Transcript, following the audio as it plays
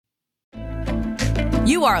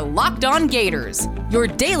You are Locked On Gators, your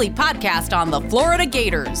daily podcast on the Florida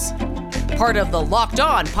Gators. Part of the Locked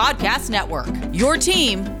On Podcast Network, your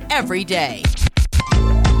team every day.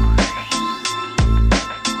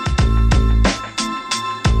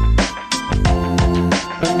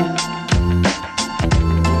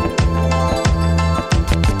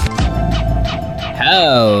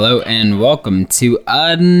 Hello and welcome to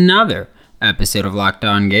another episode of Locked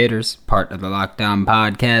On Gators, part of the Locked On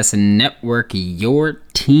Podcast Network, your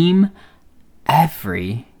team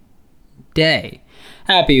every day.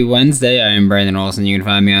 Happy Wednesday. I am Brandon Olson. You can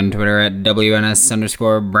find me on Twitter at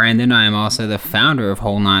WNS_Brandon. I am also the founder of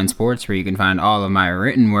Whole Nine Sports, where you can find all of my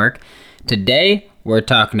written work. Today, we're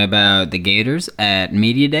talking about the Gators at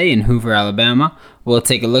Media Day in Hoover, Alabama. We'll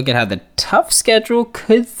take a look at how the tough schedule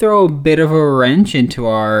could throw a bit of a wrench into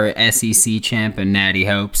our SEC champ and Natty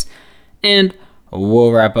hopes. And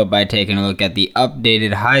we'll wrap up by taking a look at the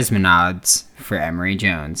updated Heisman odds for Emory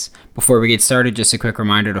Jones. Before we get started, just a quick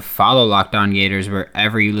reminder to follow Locked On Gators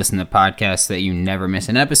wherever you listen to podcasts so that you never miss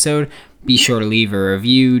an episode. Be sure to leave a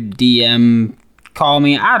review, DM, call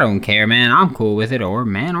me. I don't care, man. I'm cool with it, or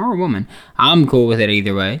man or woman. I'm cool with it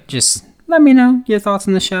either way. Just let me know your thoughts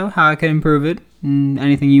on the show, how I can improve it,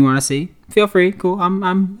 anything you want to see. Feel free. Cool.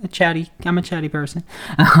 I'm a chatty person.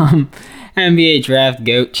 NBA Draft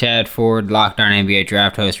GOAT Chad Ford, Locked On NBA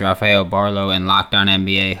Draft host Rafael Barlow, and Locked On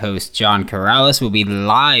NBA host John Corrales will be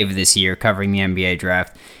live this year covering the NBA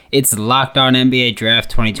Draft. It's Locked On NBA Draft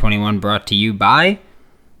 2021, brought to you by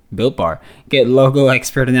Built Bar. Get local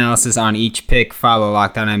expert analysis on each pick. Follow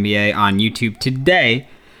Locked On NBA on YouTube today,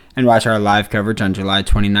 and watch our live coverage on July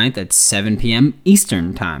 29th at 7 p.m.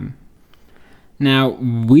 Eastern Time. Now,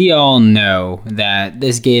 we all know that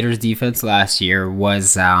this Gators defense last year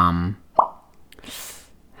was, how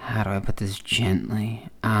do I put this gently?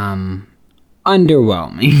 Underwhelming.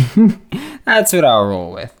 That's what I'll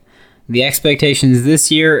roll with. The expectations this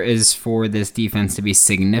year is for this defense to be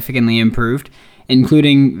significantly improved,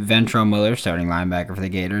 including Ventrell Miller, starting linebacker for the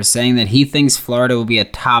Gators, saying that he thinks Florida will be a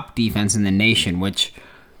top defense in the nation, which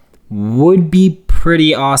would be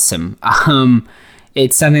pretty awesome.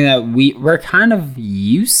 It's something that we're kind of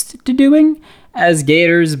used to doing as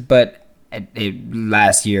Gators, but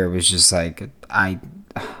last year was just like, I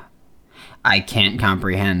can't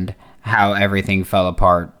comprehend how everything fell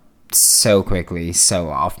apart so quickly, so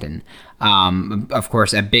often. Of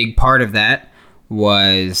course, a big part of that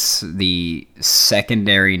was the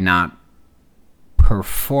secondary not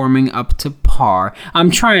performing up to par. I'm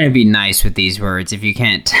trying to be nice with these words, if you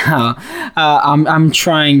can't tell. I'm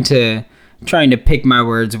trying to pick my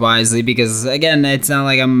words wisely, because again, it's not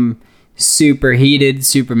like I'm super heated,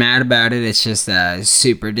 super mad about it. It's just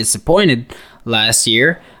super disappointed last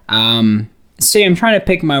year. So yeah, I'm trying to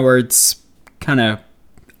pick my words kind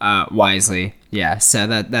of wisely. Yeah, so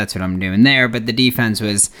that's what I'm doing there. But the defense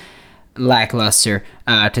was lackluster,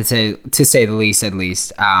 to say the least. At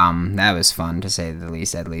least that was fun, to say the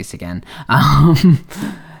least. At least again.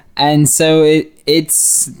 And so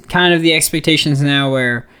it's kind of the expectations now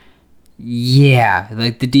where, yeah,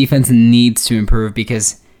 like the defense needs to improve,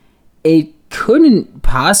 because it couldn't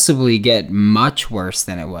possibly get much worse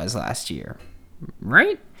than it was last year,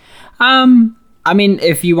 right? I mean,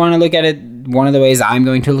 if you want to look at it, one of the ways I'm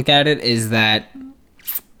going to look at it is that,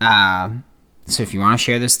 so if you want to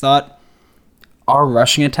share this thought, our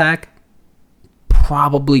rushing attack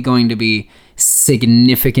probably going to be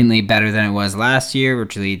significantly better than it was last year,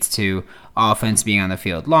 which leads to offense being on the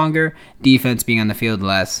field longer, defense being on the field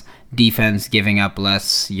less, defense giving up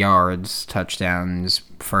less yards, touchdowns,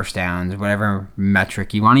 first downs, whatever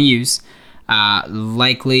metric you want to use.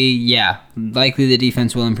 Likely the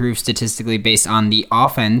defense will improve statistically based on the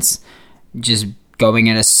offense just going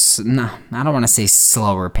at I don't want to say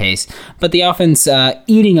slower pace, but the offense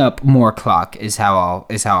eating up more clock is how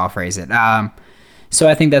I'll phrase it. So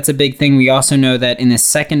I think that's a big thing. We also know that in the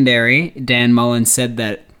secondary, Dan Mullen said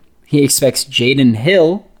that he expects Jaden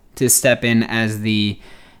Hill to step in as the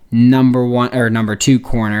number 2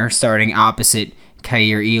 corner, starting opposite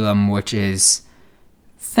Kaiir Elam, which is,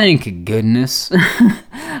 thank goodness.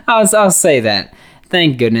 I'll say that.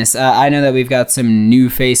 Thank goodness. I know that we've got some new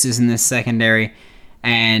faces in this secondary,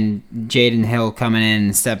 and Jaden Hill coming in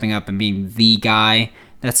and stepping up and being the guy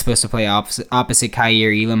that's supposed to play opposite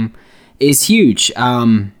Kaiir Elam is huge,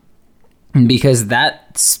 because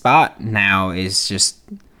that spot now is just,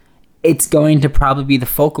 it's going to probably be the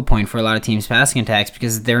focal point for a lot of teams' passing attacks,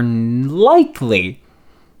 because they're likely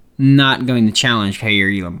not going to challenge Kaiir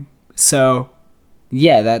Elam. So,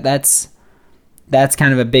 yeah, that's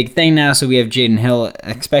kind of a big thing now. So we have Jaden Hill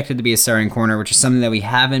expected to be a starting corner, which is something that we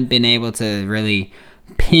haven't been able to really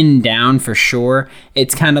pinned down for sure.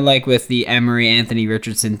 It's kind of like with the Emery Anthony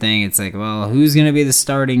Richardson thing. It's like, well, who's going to be the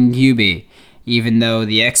starting QB? Even though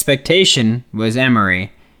the expectation was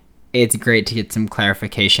Emery, it's great to get some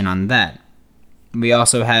clarification on that. We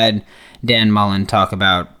also had Dan Mullen talk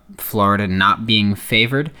about Florida not being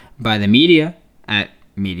favored by the media at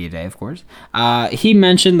Media Day, of course. He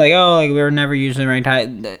mentioned, we were never usually ranked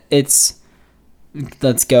high.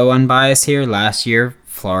 Let's go unbiased here. Last year,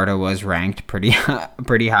 Florida was ranked pretty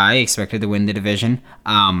high, expected to win the division.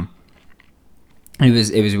 It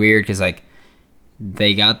was weird because,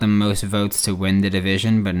 they got the most votes to win the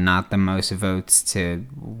division, but not the most votes to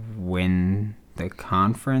win the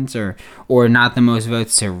conference, or not the most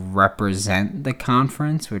votes to represent the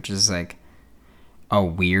conference, which is a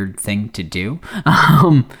weird thing to do.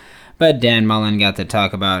 But Dan Mullen got to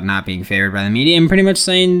talk about not being favored by the media and pretty much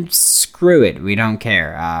saying, screw it, we don't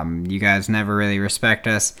care. You guys never really respect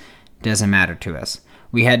us. Doesn't matter to us.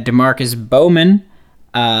 We had DeMarcus Bowman.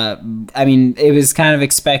 It was kind of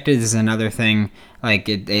expected. This is another thing.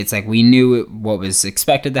 It's we knew what was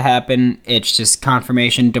expected to happen. It's just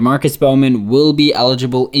confirmation. DeMarcus Bowman will be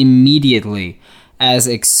eligible immediately, as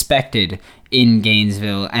expected, in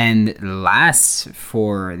Gainesville. And last,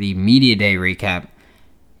 for the Media Day recap,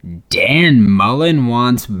 Dan Mullen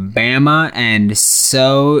wants Bama, and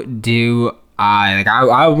so do I.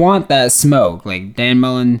 I want that smoke. Dan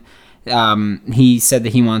Mullen, he said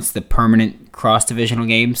that he wants the permanent cross-divisional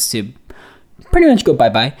games to pretty much go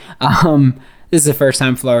bye-bye. This is the first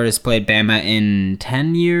time Florida's played Bama in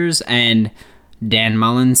 10 years, and Dan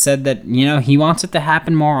Mullen said that, he wants it to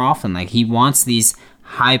happen more often. He wants these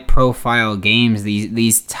high-profile games,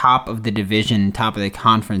 these top of the division, top of the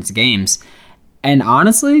conference games. And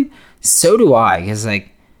honestly, so do I, because,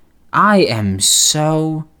 I am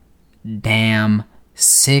so damn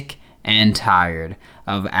sick and tired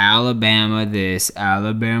of Alabama this,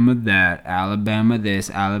 Alabama that, Alabama this,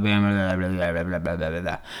 Alabama blah, blah, blah, blah, blah, blah,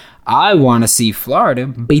 blah. I want to see Florida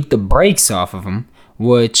beat the brakes off of them,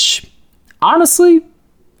 which, honestly,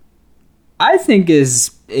 I think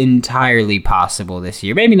is entirely possible this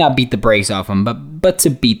year. Maybe not beat the brakes off them, but to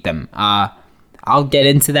beat them. I'll get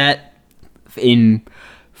into that in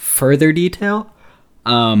further detail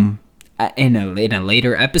in a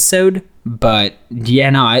later episode. But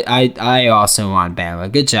yeah, no, I also want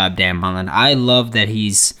Bama. Good job, Dan Mullen. I love that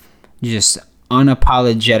he's just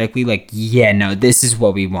unapologetically yeah, no, this is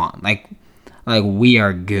what we want. We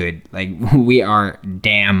are good. We are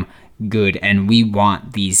damn good, and we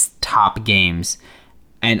want these top games.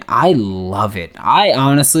 And I love it. I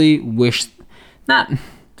honestly wish, not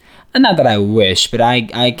that I wish, but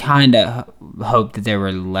I kind of hope that there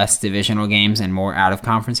were less divisional games and more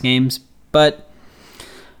out-of-conference games. But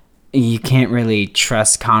you can't really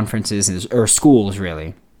trust conferences or schools,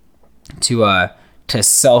 really, to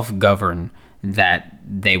self-govern that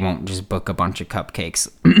they won't just book a bunch of cupcakes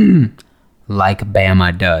like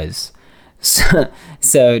Bama does.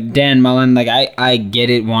 So Dan Mullen, I get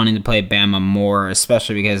it wanting to play Bama more,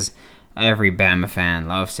 especially because every Bama fan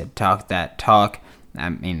loves to talk that talk.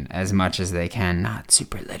 As much as they can, not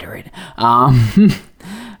super literate.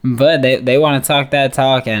 But they want to talk that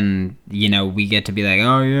talk, and, we get to be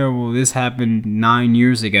oh, yeah, well, this happened 9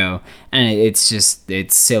 years ago. And it's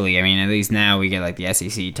silly. At least now we get, the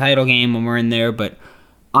SEC title game when we're in there. But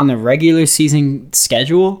on the regular season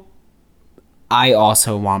schedule, I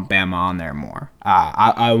also want Bama on there more.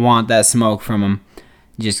 I want that smoke from them.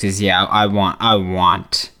 Just because, yeah, I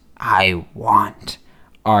want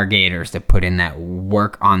our Gators to put in that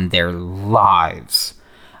work on their lives.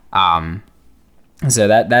 So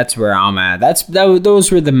that's where I'm at.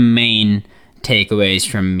 Those were the main takeaways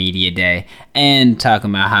from Media Day, and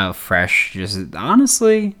talking about how fresh, just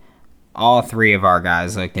honestly, all three of our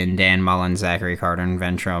guys looked in. Dan Mullen, Zachary Carter, and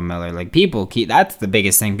Ventrell Miller. That's the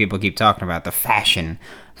biggest thing people keep talking about, the fashion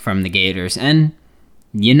from the Gators. And,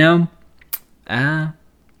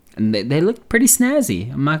 they looked pretty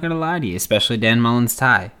snazzy. I'm not going to lie to you, especially Dan Mullen's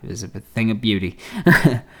tie. It was a thing of beauty.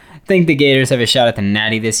 I think the Gators have a shot at the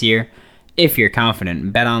Natty this year. If you're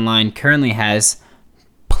confident, BetOnline currently has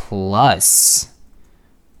plus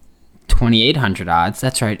 2,800 odds.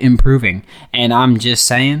 That's right, improving. And I'm just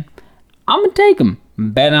saying, I'm going to take them.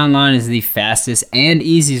 BetOnline is the fastest and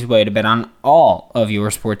easiest way to bet on all of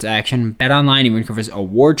your sports action. BetOnline even covers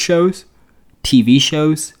award shows, TV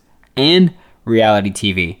shows, and reality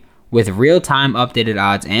TV, with real-time updated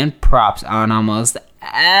odds and props on almost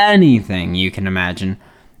anything you can imagine.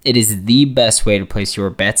 It is the best way to place your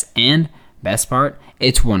bets, and best part,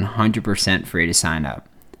 it's 100% free to sign up.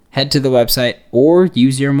 Head to the website or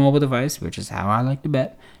use your mobile device, which is how I like to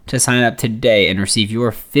bet, to sign up today and receive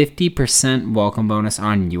your 50% welcome bonus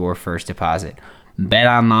on your first deposit.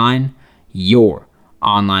 BetOnline, your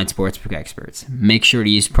online sportsbook experts. Make sure to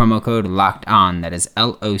use promo code LOCKEDON, that is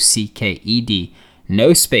LOCKED,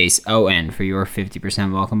 no space, ON, for your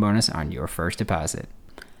 50% welcome bonus on your first deposit.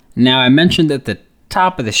 Now, I mentioned at the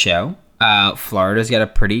top of the show, Florida's got a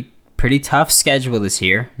pretty tough schedule this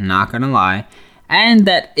year, not gonna lie, and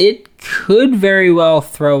that it could very well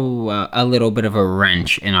throw a little bit of a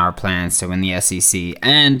wrench in our plans to win the SEC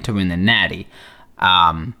and to win the Natty.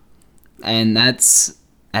 And that's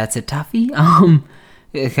a toughie.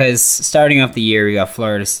 Because starting off the year, we got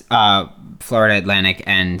Florida Atlantic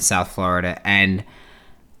and South Florida, and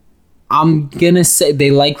I'm gonna say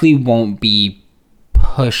they likely won't be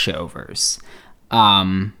pushovers.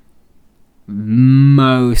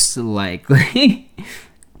 Most likely.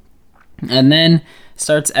 And then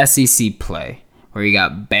starts SEC play, where you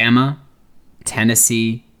got Bama,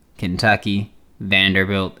 Tennessee, Kentucky,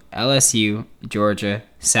 Vanderbilt, LSU, Georgia,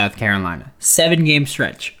 South Carolina. 7-game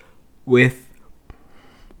stretch with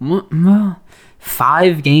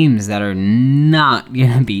 5 games that are not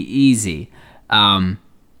going to be easy. 4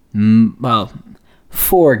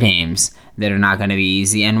 games that are not going to be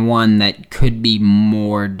easy, and one that could be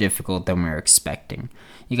more difficult than we're expecting.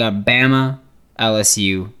 You got Bama,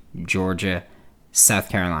 LSU, Georgia, South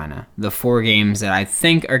Carolina. The 4 games that I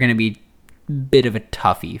think are going to be a bit of a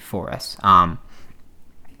toughie for us.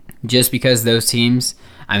 Just because those teams,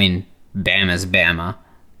 Bama's Bama,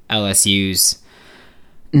 LSU's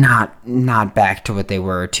not back to what they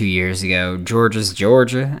were 2 years ago. Georgia's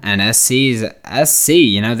Georgia, and SC's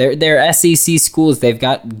SC. They're SEC schools. They've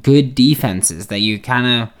got good defenses that you kind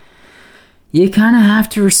of have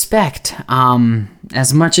to respect.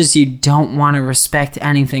 As much as you don't want to respect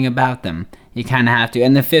anything about them, you kind of have to.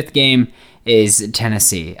 And the 5th game is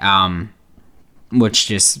Tennessee, which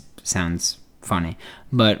just sounds funny.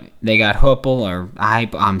 But they got Heupel,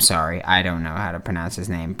 I'm sorry, I don't know how to pronounce his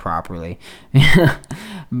name properly.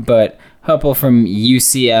 But Heupel from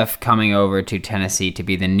UCF coming over to Tennessee to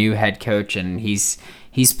be the new head coach, and he's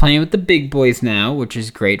playing with the big boys now, which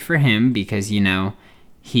is great for him because,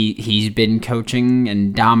 he's been coaching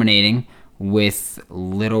and dominating with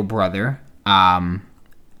little brother. And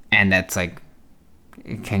that's like,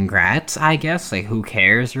 congrats, I guess. Like, who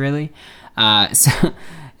cares, really?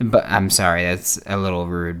 But I'm sorry, that's a little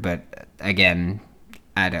rude. But again,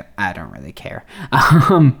 I don't really care.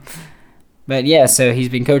 But yeah, so he's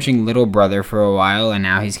been coaching little brother for a while, and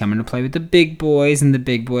now he's coming to play with the big boys in the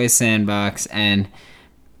big boys sandbox, and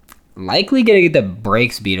likely gonna get the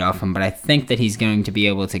brakes beat off him. But I think that he's going to be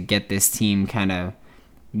able to get this team kind of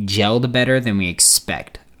gelled better than we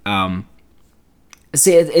expect.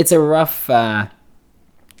 See, it's a rough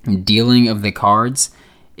dealing of the cards,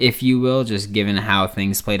 if you will, just given how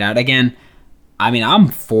things played out. Again, I'm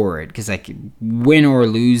for it, because win or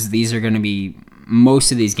lose, these are going to be,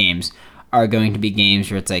 most of these games are going to be games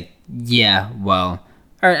where it's like, yeah, well,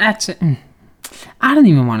 or actually, I don't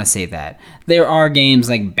even want to say that. There are games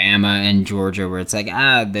like Bama and Georgia where it's like,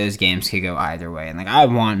 those games could go either way. And I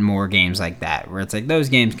want more games like that, where it's like, those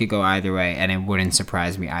games could go either way, and it wouldn't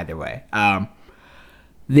surprise me either way.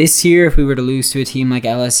 This year, if we were to lose to a team like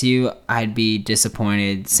LSU, I'd be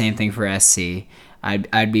disappointed. Same thing for SC.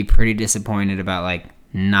 I'd be pretty disappointed about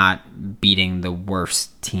not beating the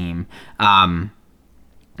worst team,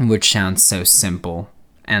 which sounds so simple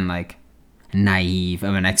and naive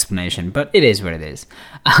of an explanation, but it is what it is.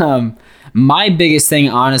 My biggest thing,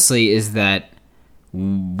 honestly, is that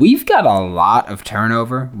we've got a lot of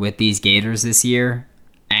turnover with these Gators this year,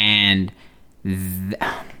 and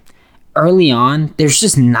early on, there's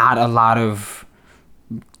just not a lot of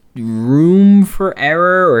room for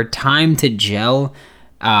error or time to gel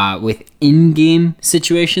with in-game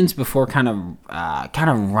situations before kind of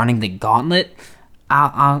running the gauntlet.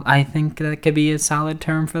 I think that could be a solid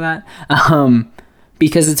term for that.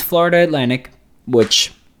 Because it's Florida Atlantic,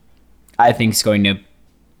 which I think is going to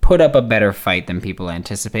put up a better fight than people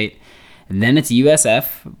anticipate. And then it's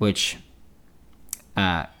USF, which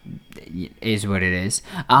is what it is.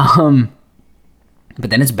 But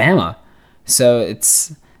then it's Bama. So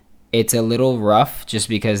it's a little rough just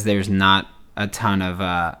because there's not a ton of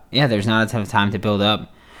time to build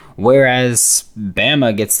up. Whereas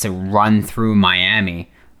Bama gets to run through Miami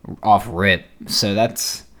off rip. So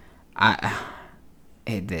this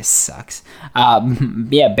sucks.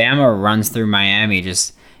 Bama runs through Miami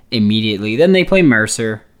just immediately. Then they play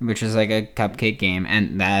Mercer, which is like a cupcake game,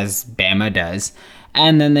 and as Bama does.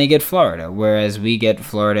 And then they get Florida, whereas we get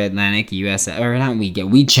Florida Atlantic, USF, or not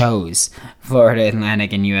we chose Florida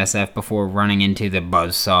Atlantic and USF before running into the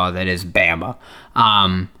buzzsaw that is Bama,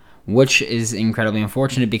 which is incredibly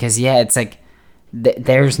unfortunate because, yeah, it's like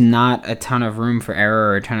there's not a ton of room for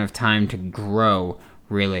error or a ton of time to grow,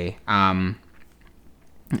 really, that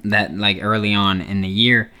like early on in the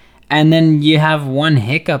year. And then you have one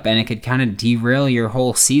hiccup and it could kind of derail your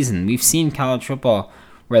whole season. We've seen college football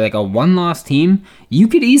where like a one-loss team, you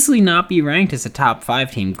could easily not be ranked as a top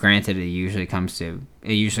 5 team. Granted, it usually comes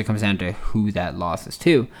down to who that loss is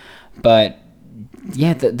to. But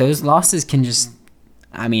yeah, those losses can just,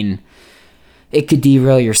 I mean, it could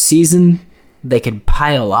derail your season. They could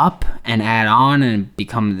pile up and add on and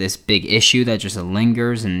become this big issue that just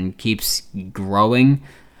lingers and keeps growing.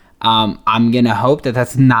 I'm going to hope that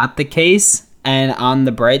that's not the case. And on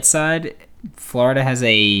the bright side, Florida has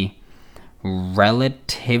a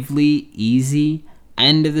relatively easy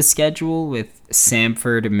end of the schedule with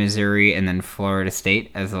Samford, Missouri, and then Florida State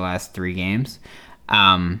as the last 3 games.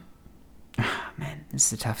 Man, this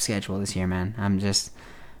is a tough schedule this year, man. I'm just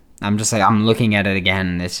like, I'm looking at it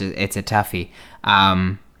again. It's a toughie.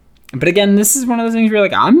 But again, this is one of those things where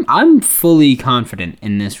like I'm fully confident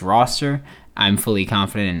in this roster. I'm fully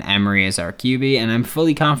confident in Emory as our QB, and I'm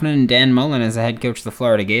fully confident in Dan Mullen as the head coach of the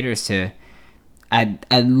Florida Gators to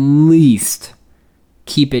at least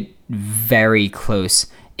keep it very close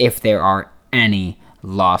if there are any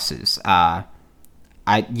losses. I'm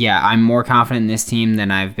more confident in this team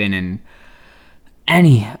than I've been in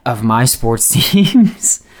any of my sports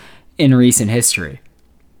teams in recent history.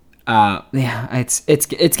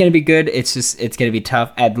 It's gonna be good. It's gonna be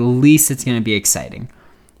tough. At least it's gonna be exciting.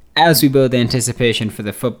 As we build anticipation for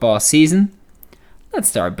the football season, let's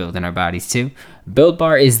start building our bodies too. Built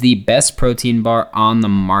Bar is the best protein bar on the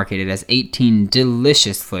market. It has 18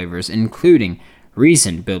 delicious flavors, including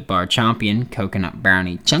recent Built Bar champion coconut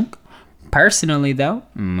brownie chunk. Personally, though,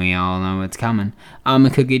 we all know what's coming. I'm a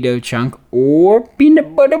cookie dough chunk or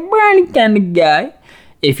peanut butter brownie kind of guy.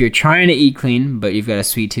 If you're trying to eat clean, but you've got a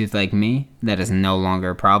sweet tooth like me, that is no longer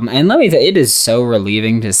a problem. And let me tell you, it is so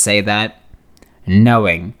relieving to say that,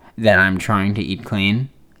 knowing that I'm trying to eat clean.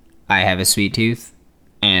 I have a sweet tooth,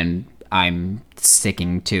 and I'm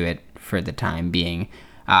sticking to it for the time being.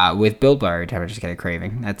 With Built Bar, every time I just get a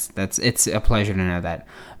craving. It's a pleasure to know that.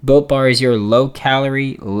 Built Bar is your low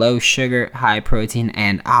calorie, low sugar, high protein,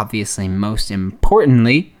 and obviously, most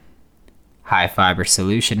importantly, high fiber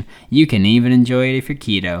solution. You can even enjoy it if you're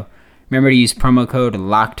keto. Remember to use promo code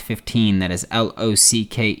LOCKED15, that is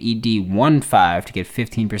LOCKED15 to get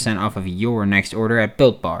 15% off of your next order at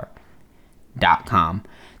BuiltBar.com.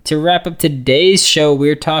 To wrap up today's show,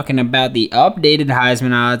 we're talking about the updated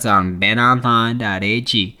Heisman odds on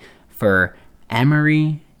betonline.ag for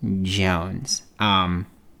Emory Jones. Now,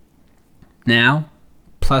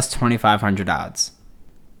 plus 2,500 odds.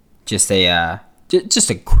 Just a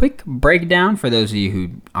quick breakdown for those of you who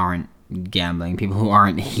aren't gambling, people who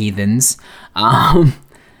aren't heathens.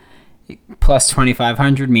 Plus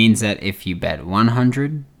 2,500 means that if you bet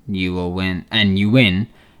 100, you will win, and you win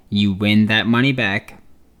that money back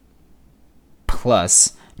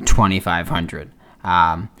plus 2,500.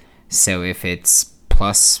 So if it's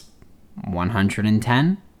plus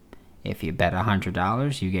 110, if you bet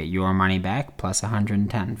 $100, you get your money back plus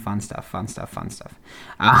 110. Fun stuff.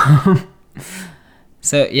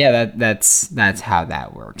 So yeah, that's how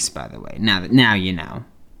that works. By the way, now you know.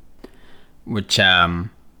 Which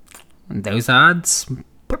those odds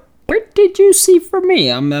pretty juicy for me.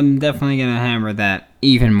 I'm definitely gonna hammer that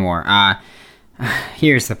even more.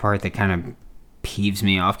 Here's the part that kind of peeves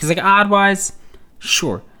me off, because like odd wise,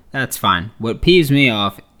 sure, that's fine. What peeves me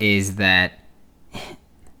off is that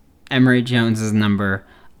Emory Jones is number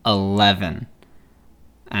 11,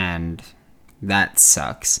 and that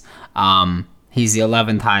sucks. He's the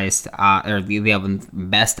 11th highest, or the 11th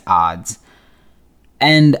best odds.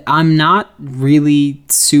 And I'm not really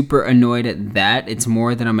super annoyed at that. It's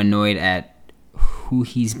more that I'm annoyed at who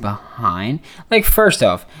he's behind. Like, first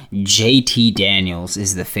off, JT Daniels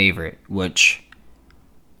is the favorite, which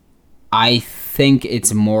I think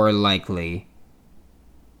it's more likely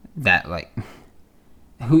that, like,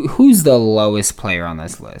 who's the lowest player on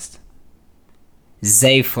this list?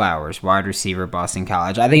 Zay Flowers, wide receiver, Boston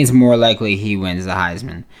College. I think it's more likely he wins the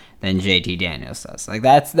Heisman than JT Daniels does. Like,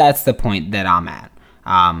 that's the point that I'm at.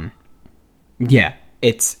 Yeah,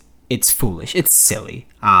 it's foolish. It's silly.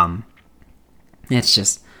 It's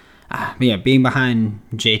just, being behind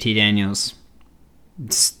JT Daniels,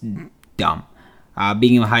 it's dumb.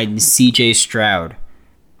 Being behind CJ Stroud,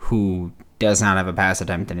 who does not have a pass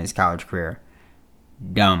attempt in his college career.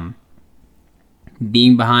 Dumb.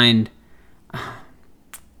 Being behind,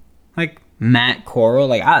 like, Matt Corral.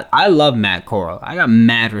 Like, I love Matt Corral. I got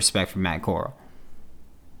mad respect for Matt Corral.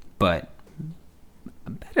 But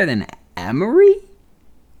better than Emory?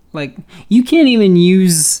 Like, you can't even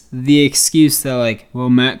use the excuse that, like, well,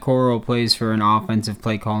 Matt Corral plays for an offensive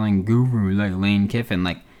play calling guru like Lane Kiffin.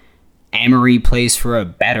 Like, Emory plays for a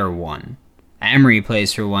better one. Emory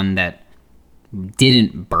plays for one that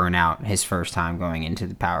didn't burn out his first time going into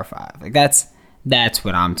the Power 5. Like, that's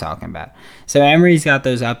what I'm talking about. So Emory's got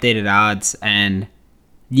those updated odds, and,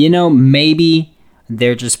 maybe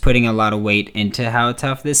they're just putting a lot of weight into how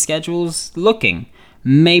tough this schedule's looking.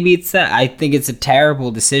 Maybe it's that. I think it's a terrible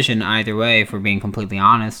decision either way, if we're being completely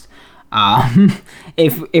honest.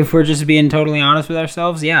 If we're just being totally honest with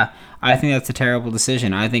ourselves, yeah, I think that's a terrible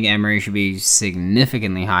decision. I think Emory should be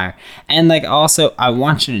significantly higher. And, like, also, I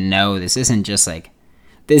want you to know this isn't just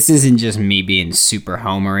me being super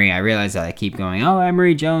homery. I realize that I keep going, oh,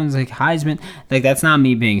 Emory Jones, like, Heisman. Like, that's not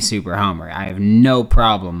me being super homery. I have no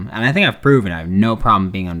problem, and I think I've proven I have no problem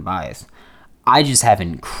being unbiased. I just have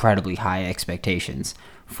incredibly high expectations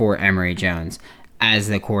for Emory Jones as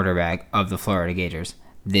the quarterback of the Florida Gators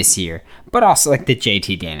this year. But also, like, the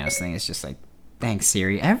JT Daniels thing is just like, thanks,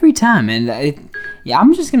 Siri, every time. And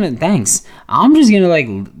I'm just going to, thanks. I'm just going to,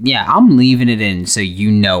 I'm leaving it in so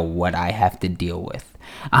you know what I have to deal with.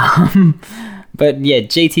 But yeah,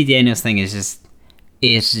 JT Daniels thing is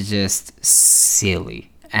just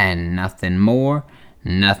silly and nothing more,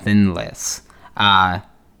 nothing less.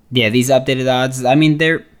 Yeah, these updated odds, I mean,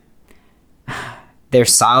 they're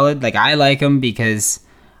solid. Like, I like them because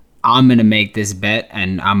I'm going to make this bet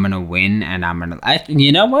and I'm going to win, and I'm going to,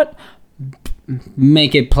 you know what?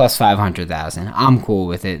 Make it plus 500,000. I'm cool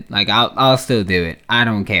with it. Like, I'll still do it. I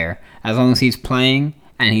don't care. As long as he's playing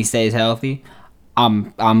and he stays healthy,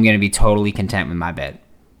 I'm going to be totally content with my bet.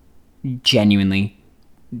 Genuinely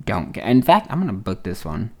don't care. In fact, I'm going to book this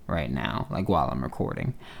one right now, like, while I'm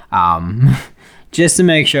recording. Just to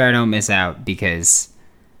make sure I don't miss out, because,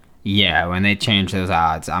 yeah, when they change those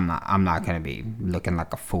odds, I'm not going to be looking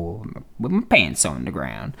like a fool with my pants on the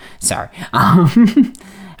ground. Sorry. All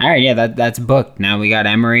right, yeah, that's booked. Now we got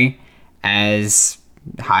Emory as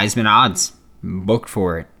Heisman odds booked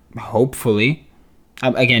for it. Hopefully.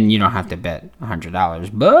 Again, you don't have to bet $100,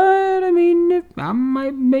 but, I mean, I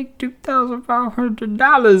might make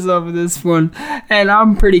 $2,500 off of this one, and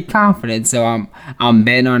I'm pretty confident. So I'm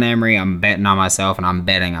betting on Emory, I'm betting on myself, and I'm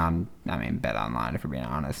betting on, Bet Online, if we're being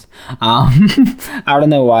honest. I don't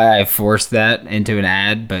know why I forced that into an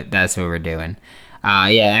ad, but that's what we're doing.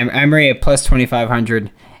 Yeah, Emory at plus 2,500.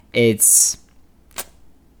 It's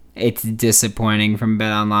disappointing from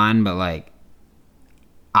Bet Online, but, like,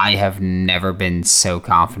 I have never been so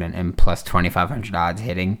confident in plus 2,500 odds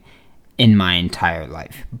hitting in my entire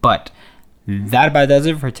life. But that about does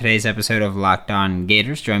it for today's episode of Locked On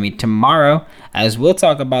Gators. Join me tomorrow as we'll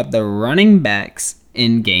talk about the running backs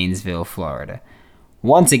in Gainesville, Florida.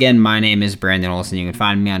 Once again, my name is Brandon Olson. You can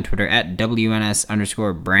find me on Twitter at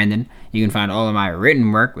WNS_Brandon. You can find all of my written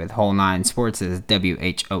work with Whole Nine Sports as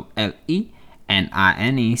WHOLENINE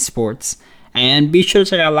Sports. And be sure to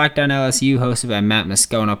check out Locked On LSU, hosted by Matt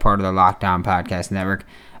Moscona, part of the Locked On Podcast Network.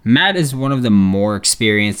 Matt is one of the more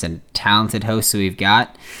experienced and talented hosts that we've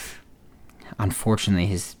got. Unfortunately,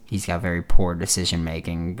 he's got very poor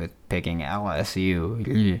decision-making with picking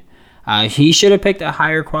LSU. He should have picked a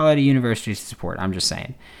higher quality university to support, I'm just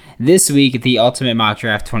saying. This week, the Ultimate Mock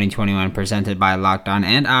Draft 2021 presented by Locked On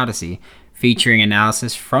and Odyssey, featuring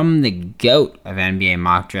analysis from the GOAT of NBA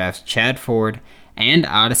mock drafts, Chad Ford, and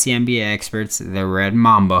Odyssey NBA experts, the Red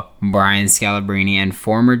Mamba, Brian Scalabrine, and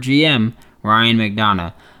former GM, Ryan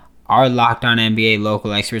McDonough. Our Locked On NBA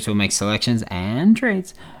local experts will make selections and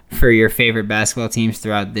trades for your favorite basketball teams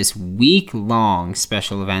throughout this week-long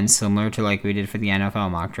special event, similar to like we did for the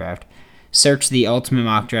NFL mock draft. Search the Ultimate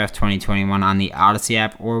Mock Draft 2021 on the Odyssey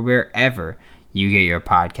app or wherever you get your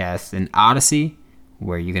podcasts. And Odyssey,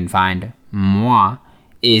 where you can find moi,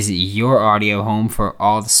 is your audio home for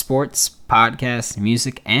all the sports, podcasts,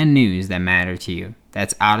 music, and news that matter to you.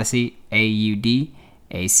 That's Odyssey, AUDACY.